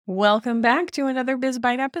Welcome back to another Biz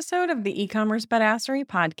Bite episode of the E-commerce Badassery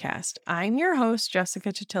podcast. I'm your host,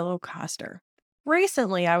 Jessica Chitillo-Coster.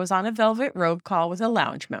 Recently, I was on a Velvet Rope call with a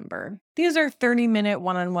lounge member. These are 30-minute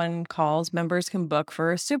one-on-one calls members can book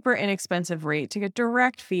for a super inexpensive rate to get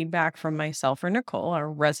direct feedback from myself or Nicole,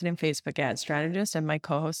 our resident Facebook ad strategist and my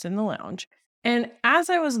co-host in the lounge. And as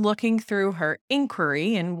I was looking through her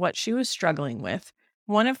inquiry and what she was struggling with,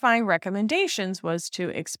 one of my recommendations was to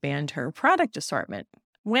expand her product assortment.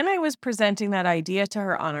 When I was presenting that idea to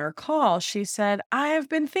her on our call, she said, I have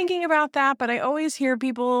been thinking about that, but I always hear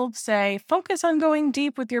people say, focus on going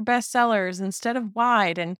deep with your best sellers instead of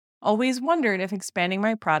wide, and always wondered if expanding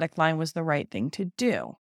my product line was the right thing to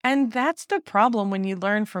do. And that's the problem when you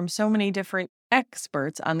learn from so many different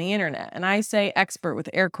experts on the internet. And I say expert with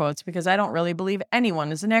air quotes because I don't really believe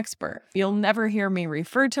anyone is an expert. You'll never hear me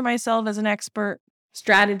refer to myself as an expert,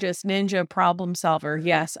 strategist, ninja, problem solver.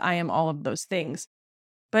 Yes, I am all of those things.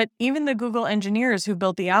 But even the Google engineers who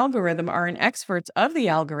built the algorithm aren't experts of the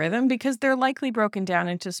algorithm because they're likely broken down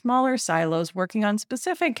into smaller silos working on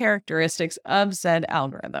specific characteristics of said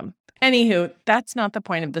algorithm. Anywho, that's not the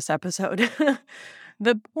point of this episode.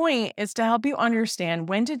 The point is to help you understand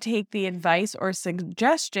when to take the advice or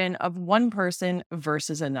suggestion of one person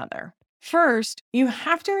versus another. First, you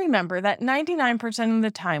have to remember that 99% of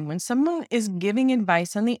the time when someone is giving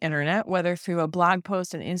advice on the internet, whether through a blog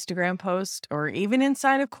post, an Instagram post, or even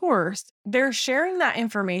inside a course, they're sharing that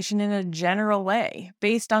information in a general way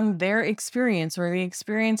based on their experience or the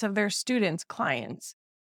experience of their students, clients.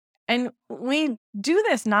 And we do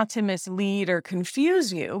this not to mislead or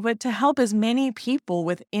confuse you, but to help as many people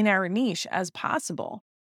within our niche as possible.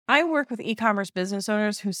 I work with e-commerce business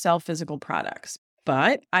owners who sell physical products.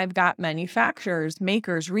 But I've got manufacturers,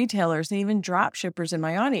 makers, retailers, and even drop shippers in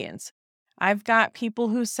my audience. I've got people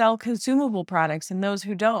who sell consumable products and those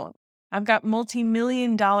who don't. I've got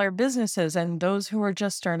multi-million-dollar businesses and those who are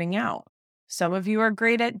just starting out. Some of you are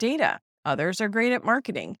great at data. Others are great at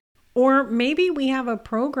marketing. Or maybe we have a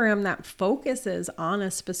program that focuses on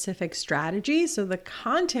a specific strategy, so the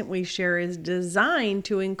content we share is designed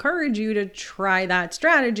to encourage you to try that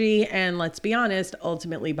strategy and, let's be honest,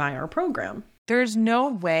 ultimately buy our program. There's no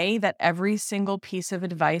way that every single piece of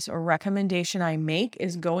advice or recommendation I make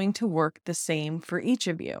is going to work the same for each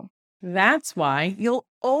of you. That's why you'll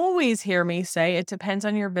always hear me say it depends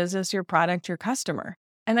on your business, your product, your customer.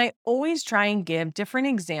 And I always try and give different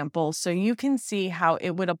examples so you can see how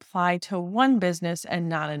it would apply to one business and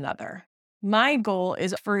not another. My goal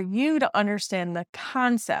is for you to understand the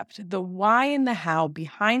concept, the why and the how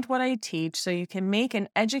behind what I teach so you can make an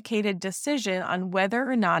educated decision on whether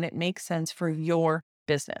or not it makes sense for your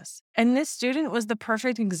business. And this student was the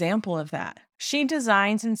perfect example of that. She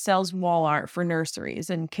designs and sells wall art for nurseries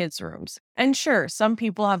and kids' rooms. And sure, some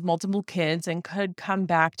people have multiple kids and could come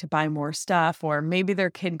back to buy more stuff, or maybe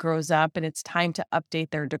their kid grows up and it's time to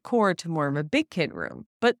update their decor to more of a big kid room.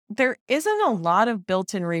 But there isn't a lot of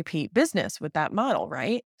built-in repeat business with that model,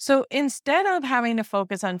 right? So instead of having to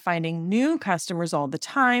focus on finding new customers all the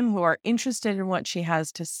time who are interested in what she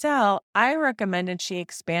has to sell, I recommended she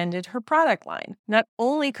expanded her product line. Not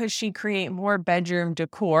only could she create more bedroom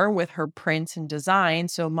decor with her prints and design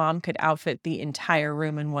so mom could outfit the entire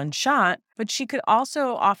room in one shot, but she could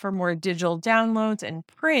also offer more digital downloads and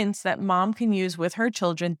prints that mom can use with her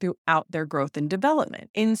children throughout their growth and development.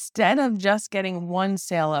 Instead of just getting one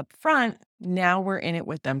sale up front, now we're in it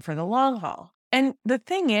with them for the long haul. And the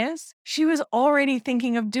thing is, she was already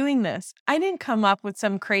thinking of doing this. I didn't come up with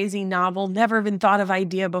some crazy novel, never even thought of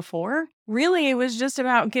idea before. Really, it was just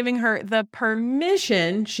about giving her the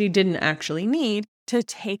permission she didn't actually need to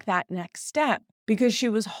take that next step because she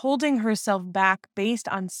was holding herself back based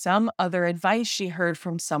on some other advice she heard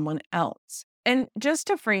from someone else. And just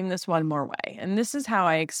to frame this one more way, and this is how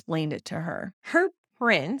I explained it to her. Her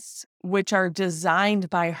prints, which are designed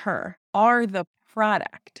by her, are the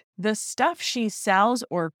product. The stuff she sells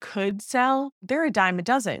or could sell, they're a dime a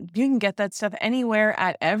dozen. You can get that stuff anywhere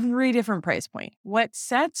at every different price point. What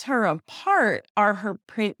sets her apart are her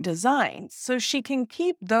print designs. So she can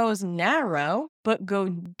keep those narrow, but go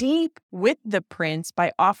deep with the prints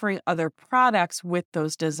by offering other products with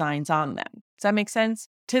those designs on them. Does that make sense?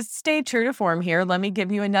 To stay true to form here, let me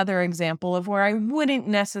give you another example of where I wouldn't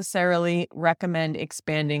necessarily recommend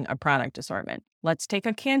expanding a product assortment. Let's take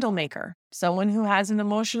a candle maker, someone who has an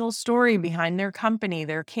emotional story behind their company,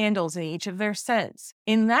 their candles, and each of their scents.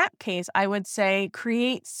 In that case, I would say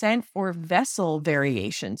create scent or vessel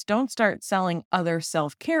variations. Don't start selling other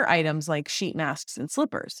self-care items like sheet masks and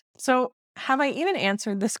slippers. So have I even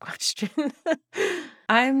answered this question?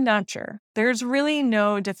 I'm not sure. There's really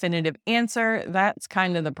no definitive answer. That's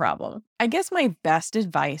kind of the problem. I guess my best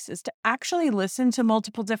advice is to actually listen to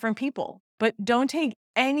multiple different people, but don't take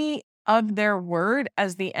any of their word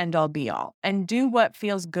as the end all be all and do what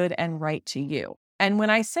feels good and right to you. And when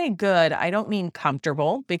I say good, I don't mean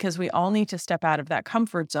comfortable because we all need to step out of that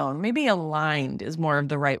comfort zone. Maybe aligned is more of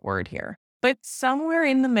the right word here. But somewhere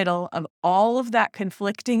in the middle of all of that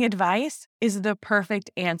conflicting advice is the perfect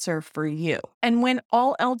answer for you. And when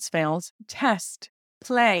all else fails, test,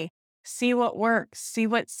 play, see what works, see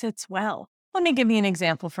what sits well. Let me give you an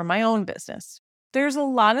example from my own business. There's a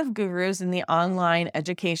lot of gurus in the online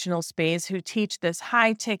educational space who teach this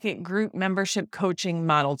high-ticket group membership coaching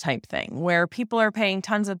model type thing, where people are paying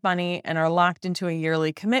tons of money and are locked into a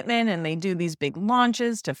yearly commitment, and they do these big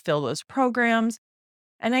launches to fill those programs.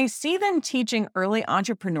 And I see them teaching early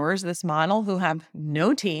entrepreneurs this model who have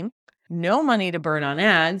no team, no money to burn on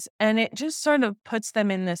ads, and it just sort of puts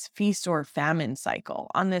them in this feast or famine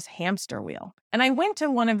cycle on this hamster wheel. And I went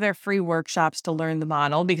to one of their free workshops to learn the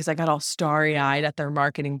model because I got all starry-eyed at their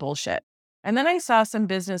marketing bullshit. And then I saw some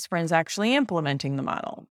business friends actually implementing the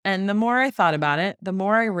model. And the more I thought about it, the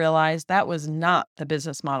more I realized that was not the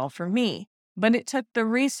business model for me. But it took the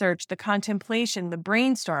research, the contemplation, the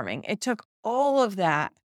brainstorming. It took all of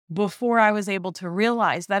that before I was able to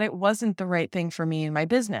realize that it wasn't the right thing for me in my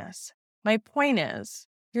business. My point is,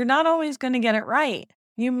 you're not always going to get it right.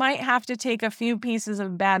 You might have to take a few pieces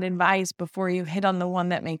of bad advice before you hit on the one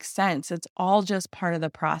that makes sense. It's all just part of the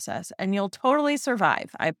process, and you'll totally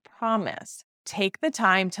survive. I promise. Take the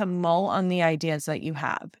time to mull on the ideas that you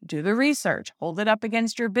have. Do the research, hold it up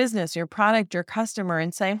against your business, your product, your customer,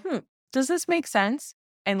 and say, does this make sense?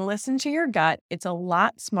 And listen to your gut. It's a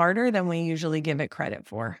lot smarter than we usually give it credit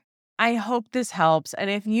for. I hope this helps. And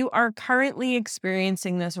if you are currently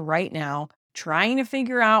experiencing this right now, trying to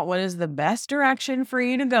figure out what is the best direction for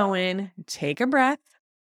you to go in, take a breath,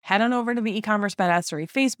 head on over to the e-commerce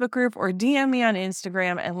badassery Facebook group or DM me on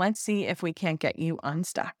Instagram and let's see if we can't get you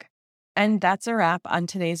unstuck. And that's a wrap on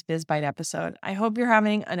today's BIZ Bite episode. I hope you're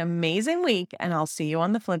having an amazing week and I'll see you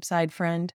on the flip side, friend.